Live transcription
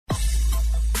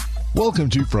Welcome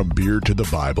to From Beer to the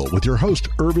Bible with your host,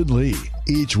 Urban Lee.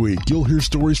 Each week, you'll hear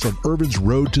stories from Urban's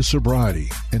road to sobriety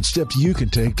and steps you can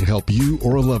take to help you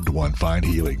or a loved one find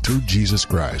healing through Jesus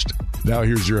Christ. Now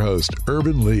here's your host,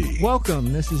 Urban Lee.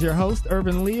 Welcome. This is your host,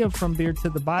 Urban Lee of From Beer to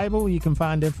the Bible. You can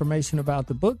find information about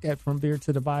the book at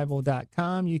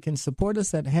FromBeerToTheBible.com. You can support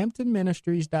us at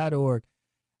HamptonMinistries.org.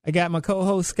 I got my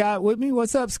co-host, Scott, with me.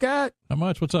 What's up, Scott? Not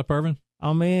much. What's up, Urban?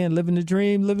 Oh, man, living the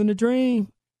dream, living the dream.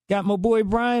 Got my boy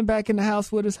Brian back in the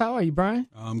house with us. How are you, Brian?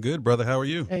 I'm good, brother. How are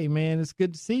you? Hey, man, it's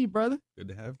good to see you, brother.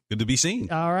 Good to be seen.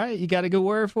 All right. You got a good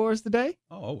word for us today?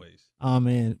 Oh, always. Oh,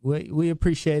 man, we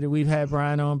appreciate it. We've had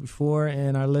Brian on before,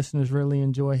 and our listeners really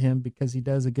enjoy him because he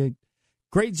does a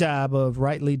great job of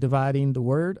rightly dividing the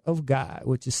word of God,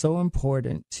 which is so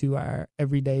important to our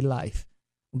everyday life.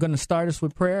 I'm going to start us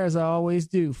with prayer, as I always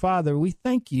do. Father, we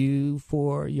thank you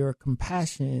for your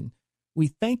compassion. We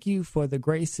thank you for the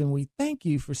grace, and we thank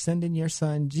you for sending your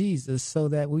son, Jesus, so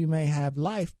that we may have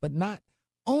life, but not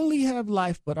only have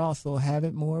life, but also have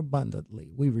it more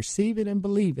abundantly. We receive it and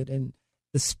believe it in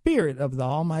the spirit of the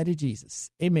Almighty Jesus.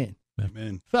 Amen.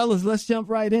 Amen. Fellas, let's jump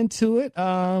right into it.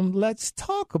 Let's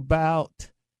talk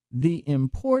about the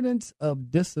importance of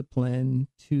discipline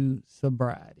to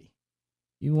sobriety.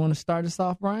 You want to start us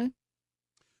off, Brian?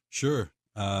 Sure.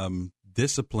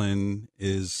 Discipline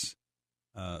is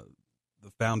the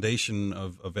foundation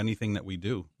of anything that we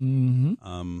do.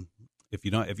 Mm-hmm.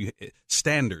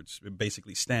 Standards,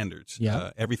 basically standards.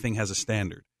 Yeah. Everything has a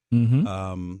standard.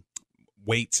 Mm-hmm.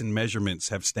 Weights and measurements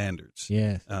have standards.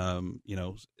 Yes.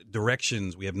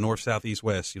 Directions. We have north, south, east,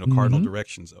 west. Cardinal Mm-hmm.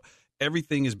 directions. So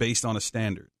everything is based on a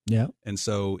standard. Yeah. And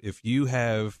so, if you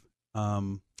have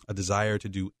a desire to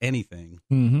do anything,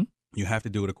 Mm-hmm. you have to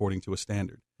do it according to a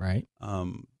standard. Right.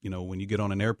 When you get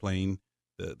on an airplane,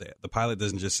 the pilot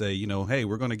doesn't just say, hey,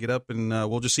 we're going to get up and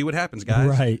we'll just see what happens, guys.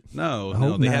 Right.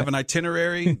 No, they have an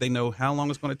itinerary. They know how long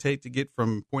it's going to take to get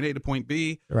from point A to point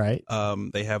B. Right.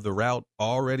 They have the route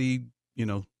already,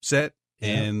 set,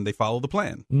 and they follow the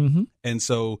plan. Mm-hmm. And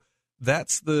so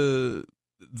that's the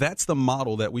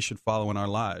model that we should follow in our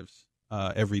lives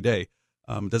every day.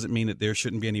 Doesn't mean that there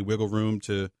shouldn't be any wiggle room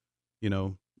to,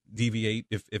 deviate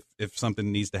if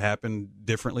something needs to happen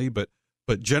differently. But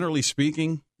generally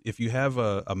speaking, if you have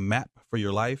a map for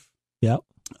your life, Yep.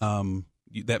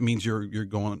 That means you're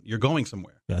going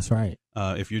somewhere. That's right.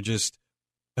 If you're just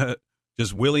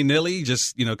willy nilly,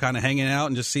 just kind of hanging out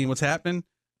and just seeing what's happening,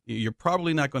 you're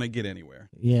probably not going to get anywhere.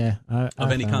 Yeah.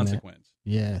 Of any consequence.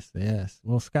 That. Yes.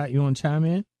 Well, Scott, you want to chime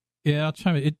in? Yeah, I'll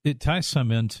chime in. It ties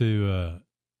some into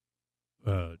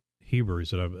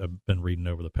Hebrews that I've been reading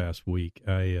over the past week.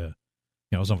 I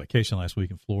was on vacation last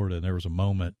week in Florida, and there was a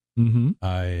moment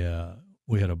Mm-hmm.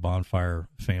 we had a bonfire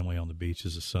family on the beach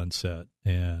as the sun set,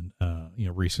 and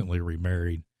recently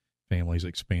remarried families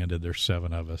expanded. There's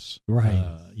 7 of us,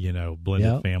 Right.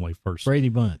 Blended family, first Brady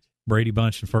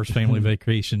Bunch and first family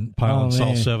vacation. Pilot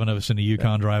saw 7 of us in the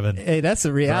Yukon driving. Hey, that's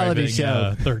a reality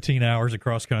show. 13 hours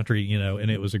across country,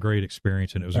 and it was a great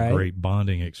experience, and it was a great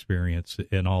bonding experience,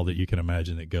 and all that you can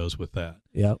imagine that goes with that.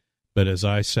 Yep. But as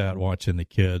I sat watching the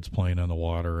kids playing on the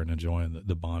water and enjoying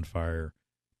the bonfire,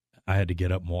 I had to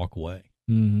get up and walk away.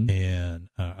 Mm-hmm. And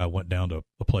I went down to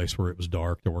a place where it was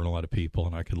dark. There weren't a lot of people,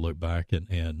 and I could look back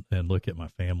and look at my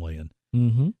family.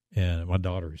 And my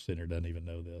daughter who's sitting there doesn't even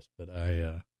know this, but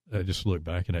I just looked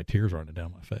back and had tears running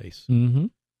down my face. Mm-hmm.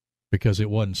 Because it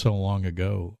wasn't so long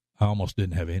ago, I almost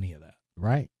didn't have any of that.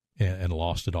 Right. And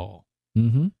lost it all.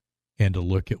 Mm-hmm. And to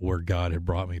look at where God had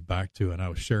brought me back to. And I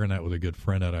was sharing that with a good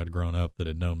friend that I'd grown up that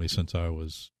had known me since I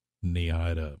was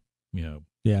knee-high to,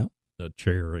 a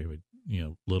chair,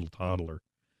 little toddler,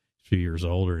 a few years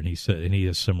older. And he said, and he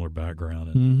has similar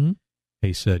background. And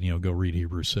he said, go read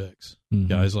Hebrews 6. Mm-hmm.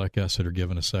 Guys like us that are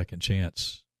given a second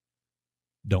chance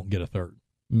don't get a third.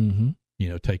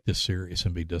 Mm-hmm. Take this serious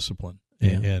and be disciplined.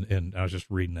 Yeah. And I was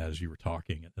just reading that as you were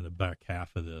talking. And the back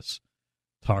half of this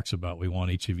talks about we want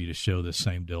each of you to show this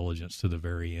same diligence to the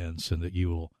very end so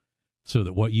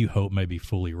that what you hope may be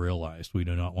fully realized. We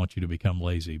do not want you to become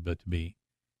lazy, but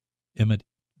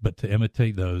to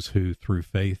imitate those who through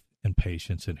faith and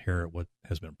patience inherit what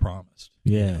has been promised.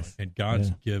 Yes. And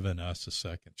God's given us a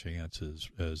second chance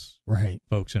as right.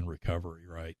 folks in recovery,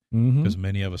 right? Mm-hmm. Because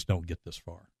many of us don't get this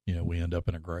far. We end up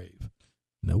in a grave.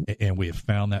 Nope. And we have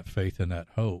found that faith and that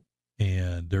hope,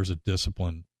 and there's a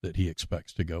discipline that he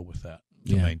expects to go with that,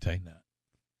 to maintain that.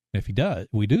 And if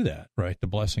we do that, right, the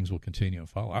blessings will continue and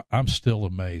follow. I'm still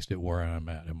amazed at where I'm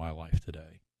at in my life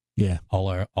today. Yeah.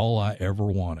 All I ever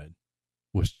wanted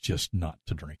was just not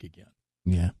to drink again.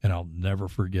 Yeah. And I'll never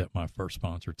forget my first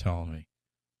sponsor telling me,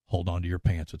 hold on to your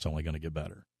pants. It's only going to get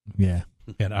better. Yeah.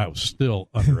 And I was still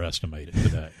underestimated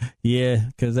today. Yeah,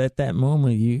 because at that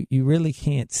moment, you really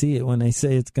can't see it when they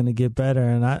say it's going to get better.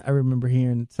 And I remember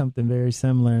hearing something very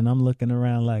similar, and I'm looking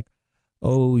around like,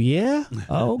 oh, yeah?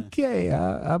 Okay,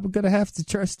 I'm going to have to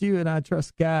trust you, and I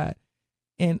trust God.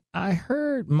 And I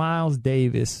heard Miles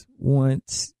Davis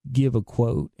once give a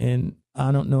quote, and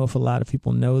I don't know if a lot of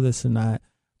people know this or not,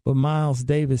 but Miles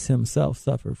Davis himself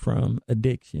suffered from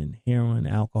addiction, heroin,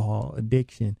 alcohol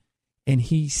addiction. And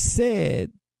he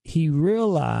said he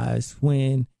realized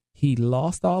when he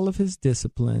lost all of his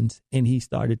disciplines and he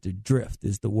started to drift,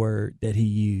 is the word that he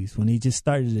used, when he just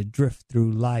started to drift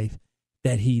through life,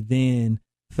 that he then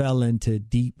fell into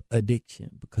deep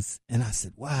addiction. And I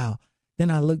said, wow. Then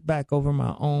I looked back over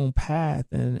my own path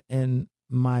and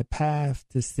my path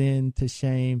to sin, to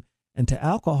shame, and to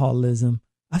alcoholism.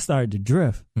 I started to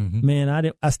drift. Mm-hmm.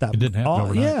 Man, I stopped. It didn't happen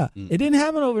overnight. Yeah, it didn't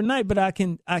happen overnight, but I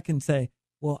can say,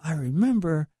 well, I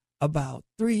remember about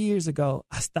 3 years ago,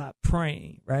 I stopped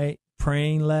praying, right?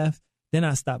 Praying left. Then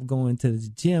I stopped going to the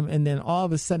gym. And then all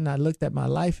of a sudden I looked at my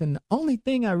life, and the only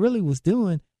thing I really was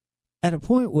doing at a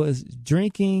point was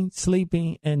drinking,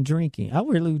 sleeping, and drinking. I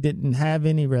really didn't have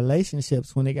any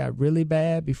relationships when it got really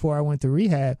bad before I went to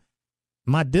rehab.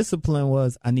 My discipline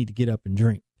was I need to get up and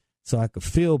drink so I could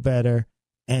feel better,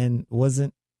 and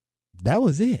that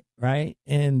was it, right?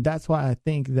 And that's why I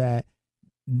think that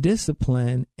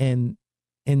discipline and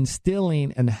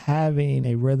instilling and having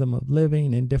a rhythm of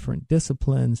living in different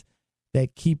disciplines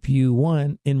that keep you,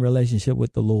 one, in relationship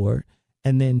with the Lord,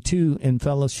 and then two, in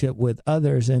fellowship with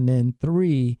others, and then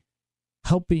three,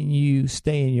 helping you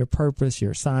stay in your purpose,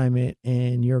 your assignment,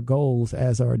 and your goals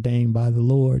as ordained by the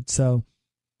Lord. So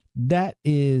that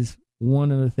is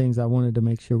one of the things I wanted to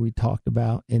make sure we talked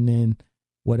about. And then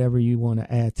whatever you want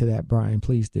to add to that, Brian,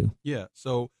 please do. Yeah.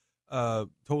 So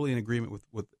totally in agreement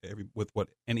with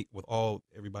all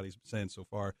everybody's saying so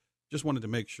far. Just wanted to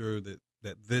make sure that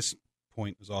this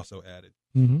point is also added.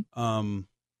 Mm-hmm.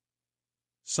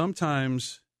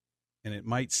 Sometimes, and it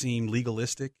might seem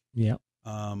legalistic,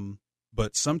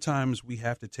 but sometimes we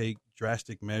have to take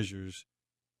drastic measures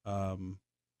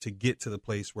to get to the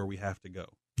place where we have to go.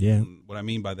 Yeah. And what I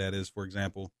mean by that is, for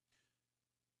example,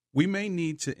 we may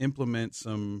need to implement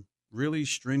some really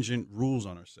stringent rules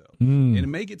on ourselves. And it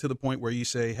may get to the point where you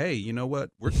say, hey, you know what?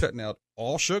 We're cutting out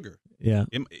all sugar. Yeah.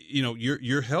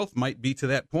 Your health might be to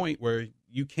that point where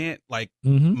you can't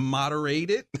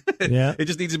moderate it. Yeah. It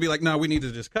just needs to be like, no, we need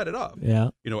to just cut it off. Yeah.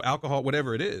 Alcohol,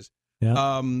 whatever it is.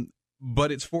 Yeah.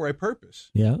 But it's for a purpose.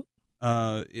 Yeah.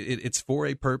 It's for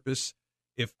a purpose.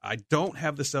 If I don't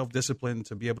have the self-discipline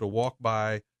to be able to walk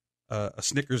by a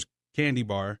Snickers candy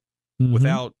bar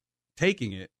without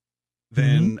taking it,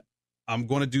 then I'm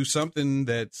going to do something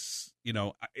that's,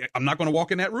 I'm not going to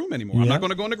walk in that room anymore. Yeah. I'm not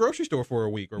going to go in the grocery store for a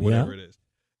week or whatever it is.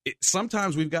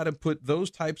 Sometimes we've got to put those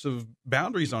types of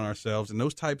boundaries on ourselves and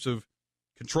those types of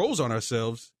controls on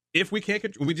ourselves. If we can't,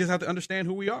 we just have to understand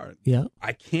who we are. Yeah.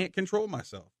 I can't control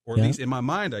myself, or at least in my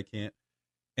mind, I can't.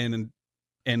 And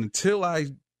until I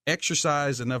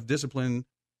exercise enough discipline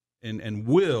and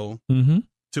will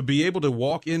to be able to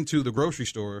walk into the grocery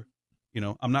store,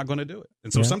 I'm not going to do it.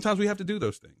 And so sometimes we have to do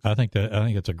those things. I think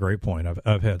it's a great point.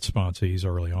 I've had sponsees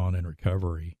early on in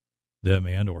recovery, them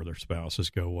and or their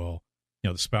spouses go, well,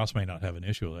 the spouse may not have an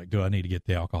issue. Like, do I need to get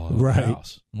the alcohol out of the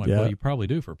house? I'm like, well, you probably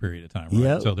do for a period of time, right?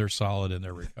 Yep. So they're solid in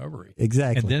their recovery.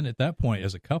 Exactly. And then at that point,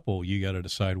 as a couple, you got to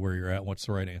decide where you're at. What's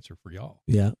the right answer for y'all?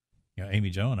 Yeah. Amy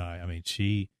Jo and I mean,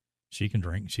 she can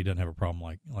drink. She doesn't have a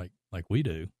problem like we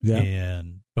do. Yeah.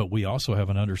 But we also have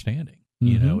an understanding.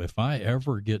 If I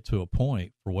ever get to a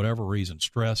point for whatever reason,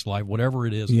 stress, life, whatever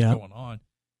it is that's going on,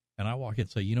 and I walk in and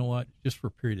say, you know what, just for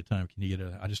a period of time, can you get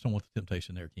it? I just don't want the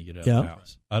temptation there. Can you get it out of the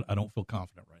house? I don't feel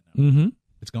confident right now.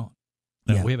 It's gone.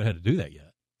 Now, we haven't had to do that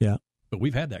yet. Yeah. But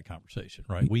we've had that conversation,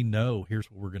 right? We know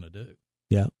here's what we're going to do.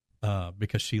 Yeah.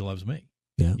 Because she loves me.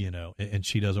 Yeah. And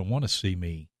she doesn't want to see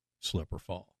me slip or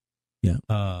fall. Yeah.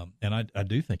 And I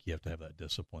do think you have to have that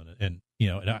discipline. And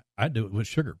I do it with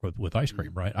sugar, with ice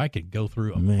cream, right? I could go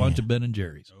through a bunch of Ben and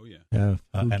Jerry's. Oh, yeah.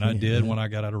 And I did when I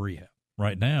got out of rehab.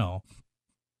 Right now,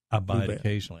 I buy it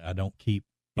occasionally. I don't keep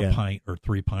a pint or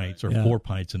 3 pints or 4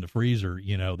 pints in the freezer,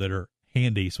 that are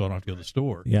handy so I don't have to go to the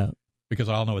store. Yeah. Because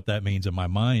I all know what that means in my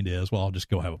mind is, well, I'll just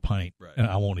go have a pint and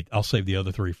I'll save the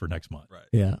other 3 for next month. Right.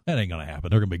 Yeah. That ain't going to happen.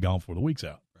 They're going to be gone before the week's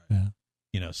out. Right.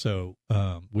 Yeah. So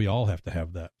we all have to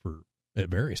have that at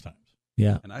various times.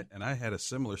 Yeah. And I had a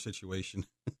similar situation.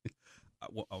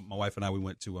 My wife and I, we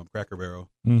went to Cracker Barrel,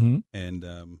 and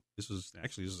this was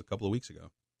a couple of weeks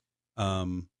ago.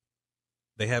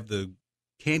 They have the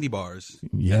candy bars.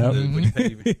 Yep.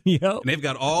 Yep. And they've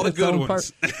got all the good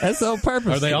ones. That's on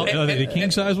purpose. Are they the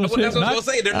king size ones? That's what I was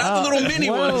going to say. They're not the little mini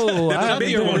ones. They're not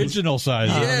the original size.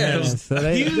 Yes. So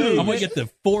I'm going to get the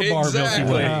 4-bar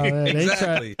Milky Way.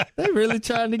 Exactly. They really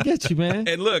trying to get you, man.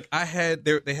 And look, I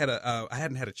hadn't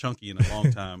had a Chunky in a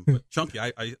long time, but Chunky,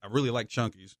 I really like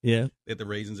Chunkies. Yeah. They had the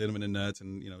raisins in them and the nuts,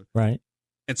 and right.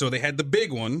 And so they had the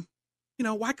big one.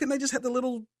 Why couldn't they just have the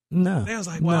little? No. And I was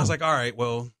like, all right,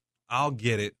 well, I'll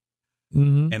get it.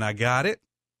 Mm-hmm. And I got it.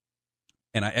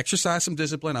 And I exercised some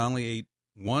discipline. I only ate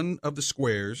one of the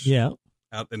squares. Yeah.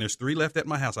 And there's 3 left at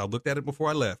my house. I looked at it before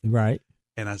I left. Right.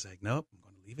 And I was like, nope, I'm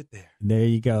going to leave it there. There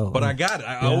you go. But I got it.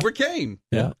 I overcame.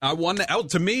 Yeah. I won that.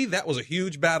 To me, that was a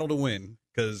huge battle to win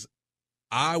because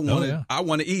I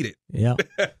want to eat it. Yeah.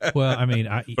 Well, I mean,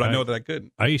 but I know that I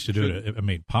couldn't. I used to do it. I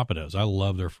mean, Papa does. I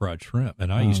love their fried shrimp,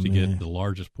 and I used to get the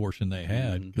largest portion they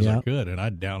had because I could, and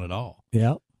I'd down it all.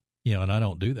 Yeah. And I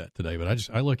don't do that today, but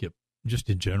I look at just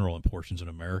in general in portions in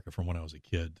America from when I was a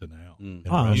kid to now.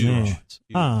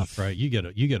 Right? You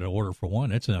get an order for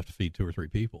one, it's enough to feed 2 or 3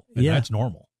 people. And that's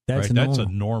normal. That's a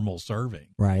normal serving.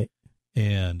 Right.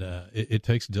 And it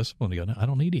takes discipline to go, no, I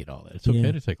don't need to eat all that. It's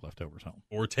okay to take leftovers home.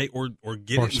 Or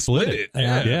get it and split it.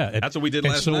 Yeah. That's what we did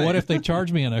last night. So what if they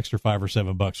charge me an extra $5 or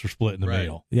 $7 for splitting the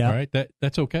meal? Yeah. Right?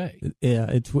 That's okay. Yeah,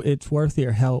 it's worth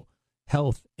your health.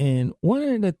 And one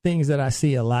of the things that I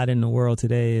see a lot in the world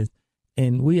today is,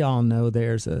 and we all know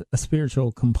there's a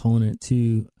spiritual component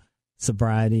to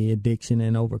sobriety, addiction,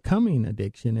 and overcoming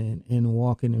addiction and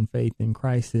walking in faith in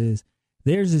Christ is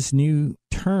there's this new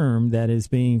term that is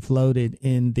being floated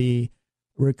in the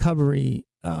recovery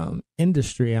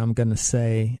industry, I'm going to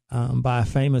say, by a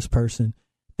famous person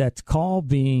that's called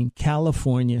being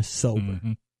California sober.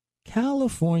 Mm-hmm.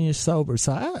 California sober.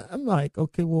 So I'm like,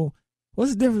 okay, well,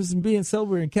 what's the difference in being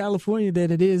sober in California than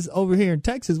it is over here in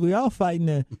Texas? We all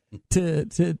fighting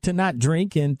to not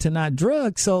drink and to not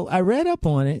drug. So I read up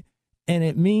on it, and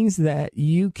it means that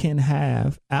you can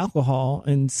have alcohol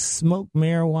and smoke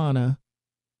marijuana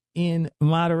in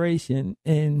moderation,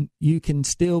 and you can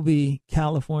still be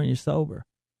California sober.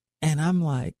 And I'm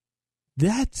like,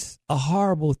 that's a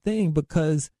horrible thing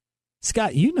because,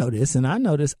 Scott, you know this, and I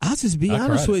know this. I'll just be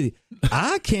honest with you.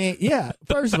 I can't,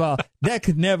 first of all, that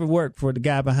could never work for the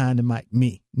guy behind the mic,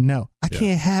 me. No, I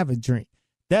can't have a drink.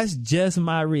 That's just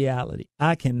my reality.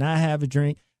 I cannot have a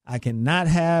drink. I cannot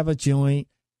have a joint.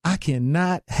 I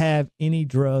cannot have any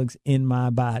drugs in my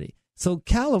body. So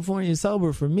California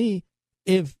sober for me,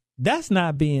 if that's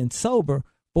not being sober,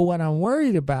 but what I'm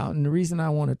worried about, and the reason I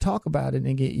want to talk about it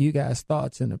and get you guys'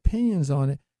 thoughts and opinions on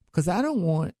it, because I don't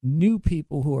want new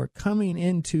people who are coming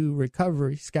into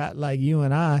recovery, Scott, like you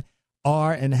and I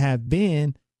are and have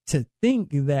been, to think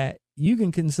that you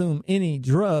can consume any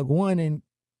drug, one, and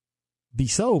be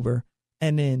sober,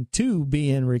 and then 2, be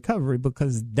in recovery,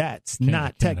 because that's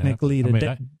not technically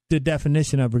the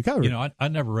definition of recovery. I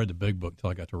never read the big book till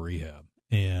I got to rehab.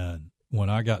 And when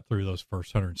I got through those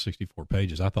first 164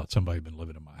 pages, I thought somebody had been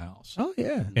living in my house. Oh,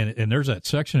 yeah. And there's that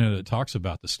section in it that talks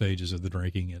about the stages of the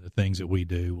drinking and the things that we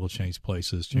do. We'll change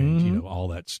places, all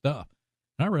that stuff.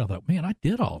 And I read, I thought, man, I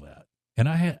did all that. And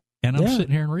I'm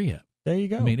sitting here in rehab. There you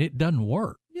go. I mean, it doesn't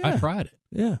work. Yeah. I tried it.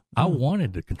 Yeah. I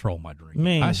wanted to control my drinking.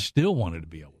 Man. I still wanted to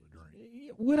be able to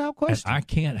drink. Without question. And I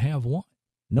can't have one.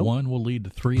 Nope. One will lead to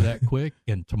 3 that quick.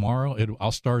 And tomorrow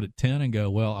I'll start at 10 and go,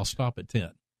 well, I'll stop at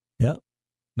 10. Yep.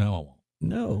 No, I won't.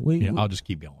 No, I'll just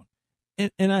keep going.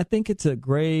 And I think it's a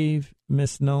grave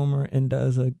misnomer and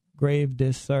does a grave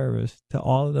disservice to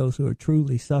all of those who are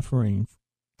truly suffering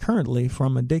currently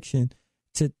from addiction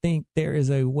to think there is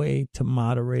a way to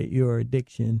moderate your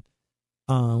addiction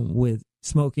with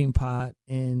smoking pot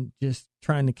and just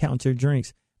trying to count your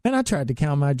drinks. Man, I tried to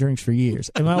count my drinks for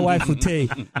years. And my wife would tell you,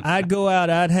 I'd go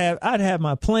out, I'd have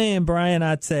my plan, Brian.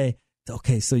 I'd say,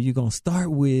 okay, so you're going to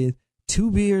start with 2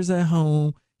 beers at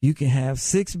home. You can have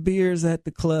 6 beers at the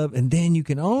club, and then you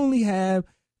can only have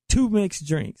 2 mixed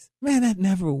drinks. Man, that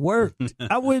never worked.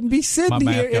 I wouldn't be sitting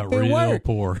here if it worked.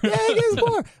 Poor. Yeah, it gets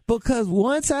poor. Because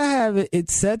once I have it, it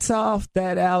sets off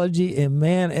that allergy, and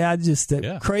man, I just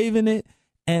start craving it,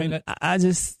 and it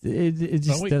just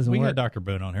doesn't work. We got Dr.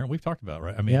 Boone on here, and we've talked about it,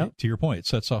 right? I mean, to your point, it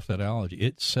sets off that allergy.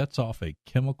 It sets off a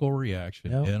chemical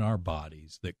reaction in our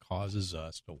bodies that causes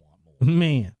us to want more.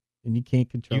 Man. And you can't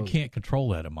control You can't control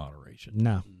that in moderation.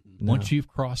 No. Once you've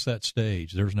crossed that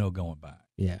stage, there's no going back.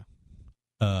 Yeah.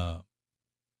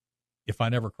 If I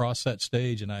never crossed that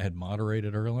stage and I had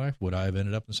moderated early life, would I have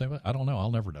ended up in the same way? I don't know. I'll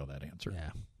never know that answer.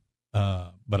 Yeah.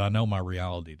 But I know my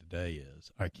reality today is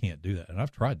I can't do that. And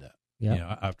I've tried that.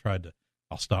 Yeah. I've tried to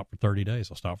I'll stop for 30 days.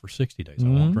 I'll stop for 60 days. I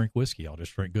won't drink whiskey. I'll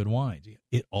just drink good wines.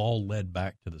 It all led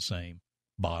back to the same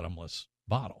bottomless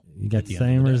bottle. You got the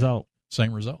same result.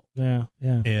 Same result. Yeah,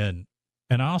 yeah. And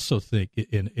I also think,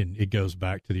 and it goes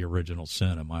back to the original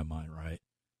sin in my mind, right?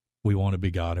 We want to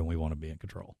be God and we want to be in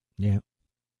control. Yeah.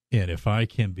 And if I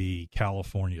can be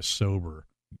California sober,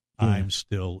 I'm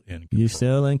still in control. You're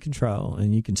still in control,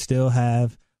 and you can still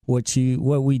have what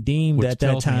we deemed at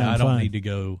that time. I don't need to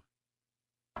go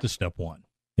to step one.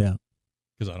 Yeah.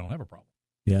 Because I don't have a problem.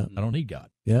 Yeah. I don't need God.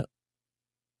 Yeah.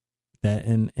 That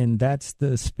and that's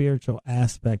the spiritual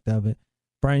aspect of it.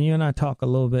 Brian, you and I talk a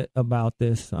little bit about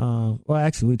this. Well,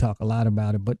 actually, we talk a lot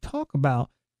about it, but talk about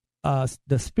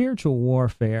the spiritual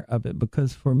warfare of it.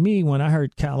 Because for me, when I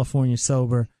heard California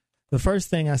sober, the first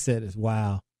thing I said is,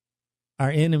 wow, our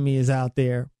enemy is out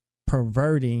there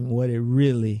perverting what it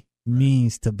really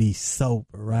means to be sober,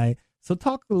 right? So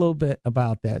talk a little bit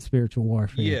about that spiritual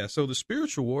warfare. Yeah, so the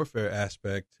spiritual warfare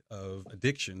aspect of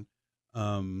addiction,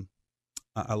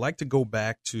 I like to go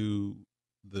back to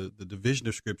the division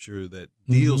of Scripture that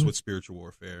deals with spiritual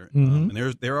warfare. And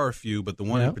there are a few, but the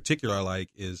one in particular I like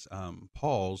is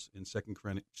Paul's in 2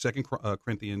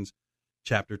 Corinthians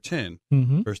chapter 10,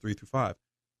 verse 3 through 5.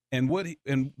 And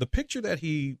the picture that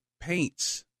he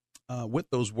paints with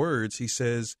those words, he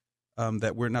says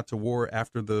that we're not to war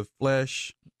after the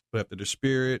flesh, but after the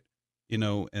spirit,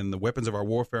 and the weapons of our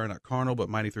warfare are not carnal, but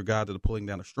mighty through God to the pulling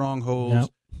down of strongholds,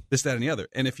 this, that, and the other.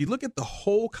 And if you look at the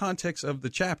whole context of the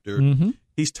chapter,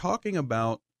 he's talking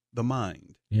about the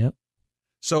mind. Yep.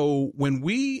 So when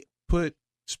we put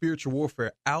spiritual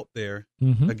warfare out there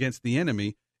against the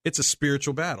enemy, it's a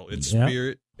spiritual battle. It's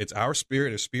spirit. It's our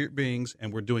spirit as spirit beings,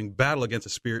 and we're doing battle against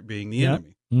a spirit being the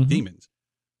enemy, demons.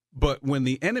 But when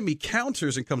the enemy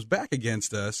counters and comes back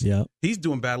against us, he's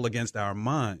doing battle against our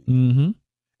mind.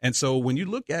 And so when you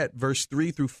look at verse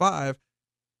 3 through 5,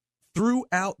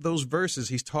 throughout those verses,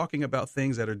 he's talking about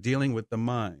things that are dealing with the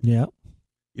mind.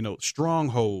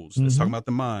 Strongholds, that's talking about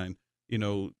the mind,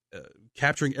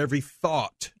 capturing every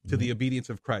thought to the obedience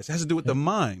of Christ. It has to do with the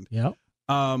mind.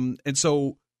 And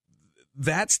so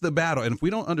that's the battle. And if we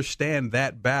don't understand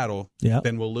that battle,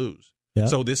 then we'll lose.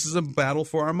 So this is a battle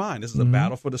for our mind. This is a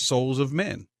battle for the souls of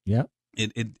men.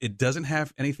 It doesn't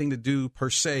have anything to do per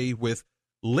se with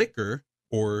liquor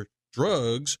or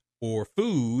drugs or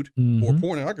food or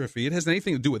pornography. It has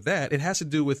anything to do with that. It has to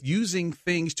do with using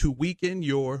things to weaken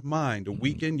your mind, to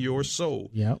weaken your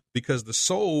soul. Because the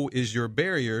soul is your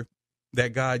barrier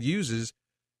that God uses.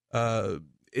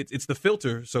 It's the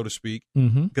filter, so to speak,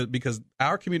 because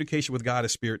our communication with God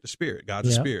is spirit to spirit. God's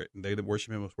a spirit, and they that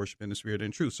worship him must worship in the spirit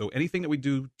and truth. So anything that we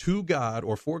do to God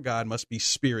or for God must be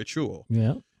spiritual.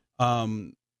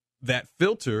 That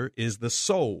filter is the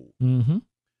soul.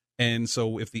 And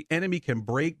so if the enemy can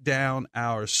break down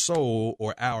our soul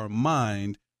or our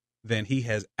mind, then he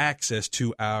has access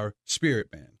to our spirit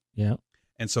man.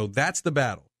 And so that's the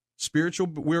battle. Spiritual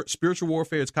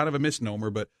warfare is kind of a misnomer,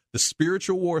 but the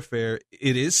spiritual warfare,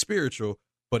 it is spiritual,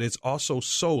 but it's also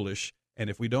soulish.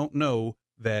 And if we don't know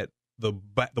that the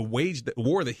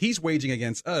war that he's waging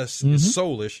against us is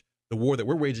soulish, the war that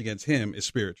we're waging against him is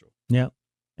spiritual.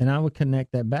 And I would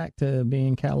connect that back to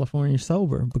being California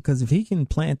sober, because if he can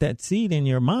plant that seed in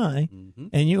your mind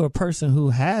and you're a person who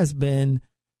has been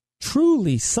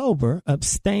truly sober,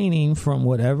 abstaining from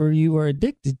whatever you were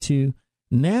addicted to,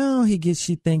 now he gets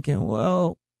you thinking,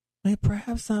 well,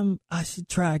 perhaps I should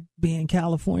try being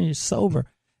California sober.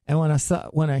 And when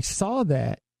I saw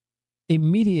that,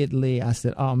 immediately I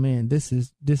said, oh man, this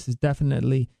is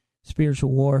definitely spiritual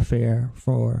warfare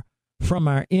from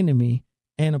our enemy.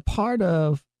 And a part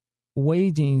of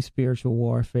waging spiritual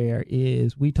warfare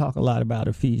is we talk a lot about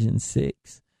Ephesians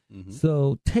 6.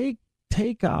 So take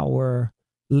our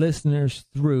listeners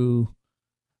through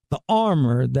the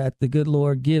armor that the good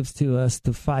Lord gives to us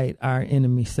to fight our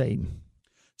enemy, Satan.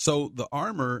 So the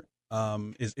armor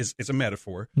is a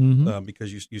metaphor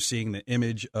because you're seeing the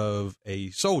image of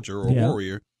a soldier or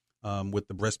warrior with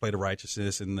the breastplate of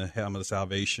righteousness and the helmet of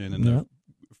salvation and the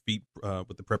feet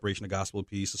with the preparation of gospel of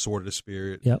peace, the sword of the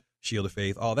spirit, shield of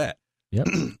faith, all that.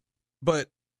 But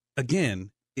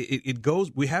again, it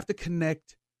goes. We have to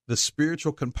connect the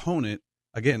spiritual component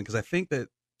again, because I think that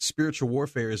spiritual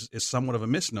warfare is somewhat of a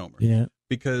misnomer.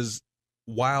 Because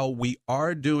while we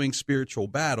are doing spiritual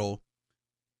battle,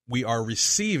 we are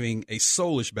receiving a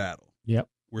soulish battle.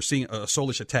 We're seeing a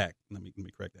soulish attack. Let me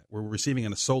correct that. We're receiving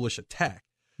a soulish attack.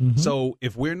 Mm-hmm. So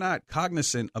if we're not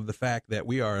cognizant of the fact that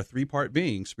we are a 3-part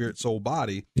being, spirit, soul,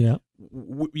 body,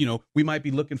 we might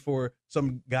be looking for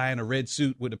some guy in a red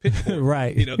suit with a pitchfork.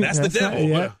 Right. That's the devil. Right,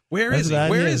 yeah. Where is he?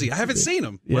 Where is he? I haven't seen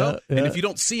him. And if you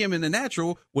don't see him in the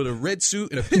natural with a red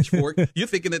suit and a pitchfork, you're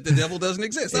thinking that the devil doesn't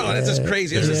exist. Oh, that's just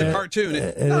crazy. It's just a cartoon.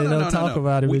 No, don't talk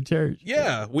about it in church.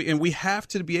 Yeah. We have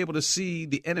to be able to see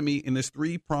the enemy in this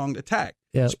 3-pronged attack,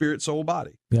 spirit, soul,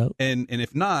 body. Yep. And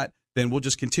if not, then we'll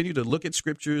just continue to look at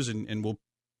scriptures and we'll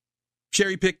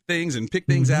cherry pick things and pick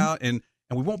things out, and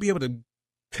we won't be able to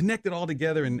connect it all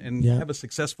together and have a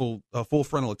successful full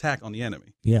frontal attack on the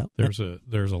enemy. Yeah. There's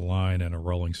a line in a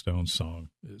Rolling Stones song.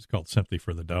 It's called "Sympathy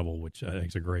for the Devil," which I think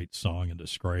is a great song in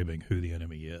describing who the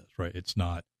enemy is. Right? It's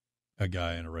not a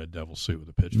guy in a red devil suit with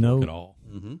a pitchfork at all.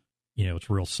 Mm-hmm. It's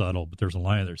real subtle, but there's a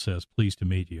line that says, "Pleased to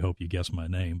meet you. Hope you guess my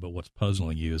name. But what's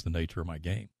puzzling you is the nature of my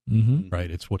game." Mm-hmm.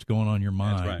 Right? It's what's going on in your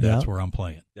mind. That's right. That's where I'm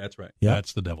playing. That's right.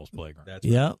 That's the devil's playground. That's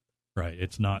right. Yeah. Right.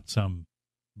 It's not some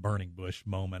burning bush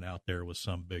moment out there with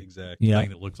some big thing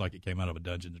that looks like it came out of a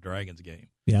Dungeons and Dragons game.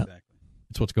 Yeah. Exactly.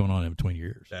 It's what's going on in between your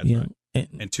ears. That's right.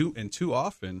 And too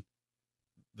often,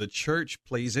 the church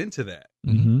plays into that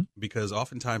because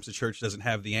oftentimes the church doesn't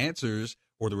have the answers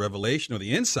or the revelation or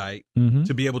the insight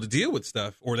to be able to deal with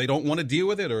stuff, or they don't want to deal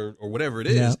with it, or whatever it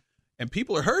is. Yeah. And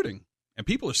people are hurting and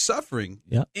people are suffering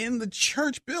in the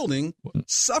church building,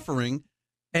 suffering.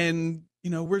 And,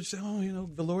 we're just,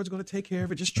 the Lord's going to take care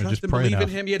of it. Just trust and believe in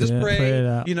him. Yeah, just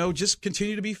pray. Just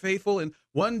continue to be faithful. And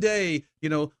one day,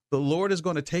 the Lord is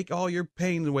going to take all your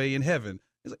pain away in heaven.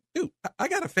 He's like, dude, I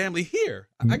got a family here.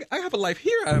 I have a life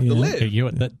here I have to live. Hey,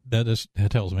 that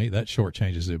tells me that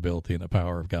shortchanges the ability and the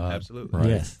power of God. Absolutely. Right?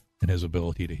 Yes. And his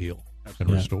ability to heal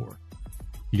and restore.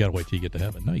 You got to wait till you get to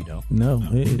heaven. No, you don't. No.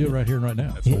 You can do it right here and right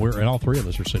now. So and all three of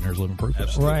us are sitting here as living proof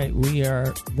of that. Right. We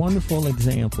are wonderful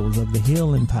examples of the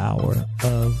healing power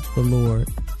of the Lord.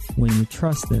 When you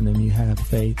trust in him, you have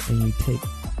faith, and you take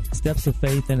steps of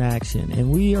faith and action.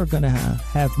 And we are going to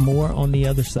have more on the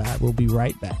other side. We'll be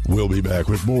right back. We'll be back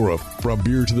with more of From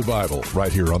Beer to the Bible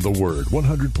right here on The Word,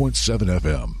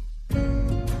 100.7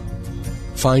 FM.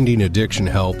 Finding addiction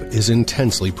help is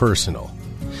intensely personal,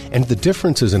 and the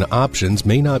differences in options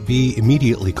may not be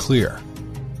immediately clear.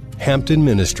 Hampton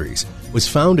Ministries was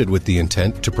founded with the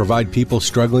intent to provide people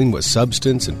struggling with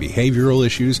substance and behavioral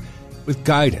issues with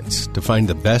guidance to find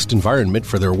the best environment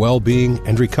for their well-being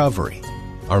and recovery.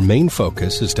 Our main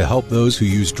focus is to help those who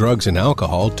use drugs and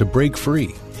alcohol to break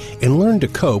free and learn to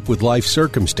cope with life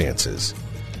circumstances.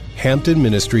 Hampton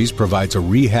Ministries provides a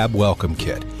rehab welcome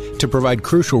kit to provide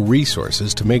crucial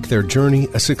resources to make their journey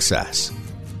a success.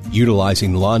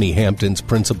 Utilizing Lonnie Hampton's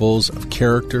principles of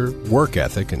character, work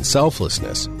ethic, and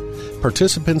selflessness,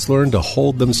 participants learn to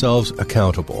hold themselves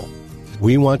accountable.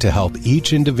 We want to help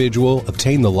each individual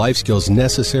obtain the life skills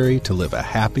necessary to live a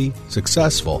happy,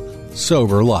 successful,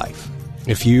 sober life.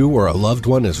 If you or a loved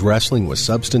one is wrestling with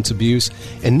substance abuse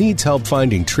and needs help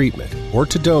finding treatment or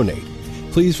to donate,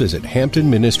 please visit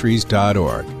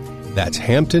hamptonministries.org. That's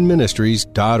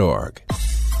hamptonministries.org.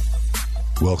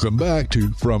 Welcome back to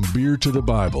From Beer to the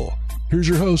Bible. Here's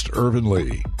your host, Irvin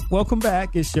Lee. Welcome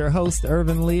back. It's your host,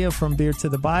 Irvin Lee from Beer to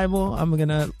the Bible. I'm going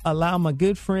to allow my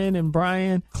good friend and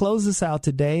Brian close us out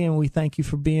today, and we thank you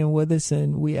for being with us,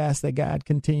 and we ask that God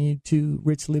continue to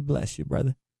richly bless you,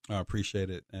 brother. I appreciate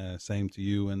it. Same to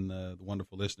you and the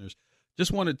wonderful listeners.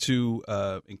 Just wanted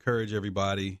to encourage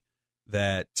everybody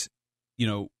that,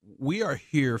 we are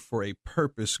here for a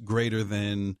purpose greater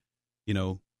than,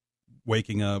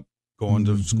 waking up, going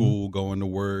to school, going to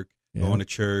work, going to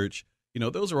church.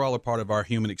 Those are all a part of our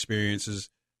human experiences.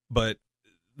 But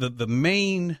the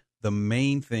main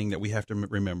thing that we have to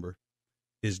remember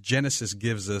is Genesis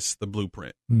gives us the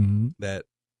blueprint, that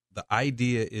the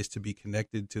idea is to be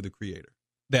connected to the Creator,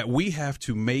 that we have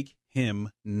to make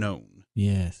him known.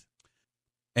 Yes.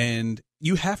 And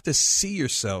you have to see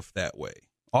yourself that way.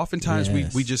 Oftentimes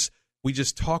we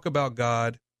just talk about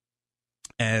God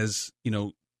as,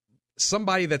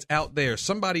 somebody that's out there,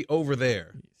 somebody over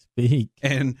there. Speak.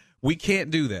 And we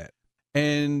can't do that.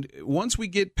 And once we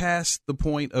get past the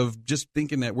point of just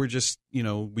thinking that we're just,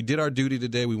 we did our duty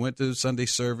today, we went to Sunday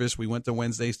service, we went to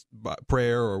Wednesday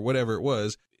prayer or whatever it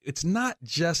was, it's not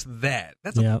just that.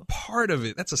 That's a part of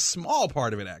it. That's a small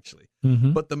part of it, actually.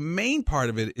 But the main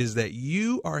part of it is that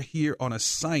you are here on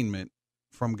assignment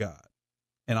from God.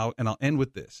 And I'll end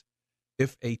with this.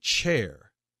 If a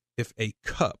chair, if a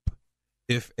cup,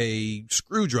 if a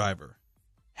screwdriver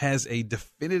has a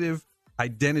definitive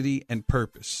identity and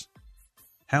purpose,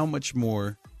 how much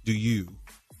more do you,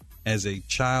 as a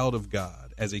child of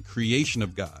God, as a creation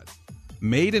of God,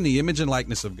 made in the image and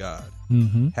likeness of God,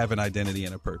 have an identity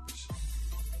and a purpose?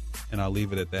 And I'll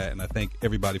leave it at that. And I thank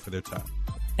everybody for their time.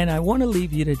 And I want to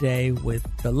leave you today with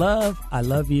the love. I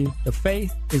love you. The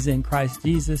faith is in Christ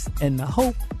Jesus, and the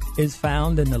hope is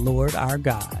found in the Lord our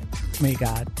God. May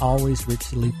God always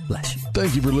richly bless you.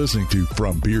 Thank you for listening to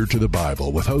From Beer to the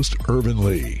Bible with host Irvin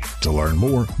Lee. To learn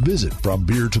more, visit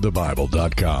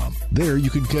FromBeerToTheBible.com. There you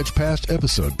can catch past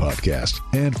episode podcasts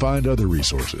and find other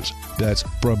resources. That's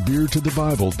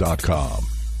FromBeerToTheBible.com.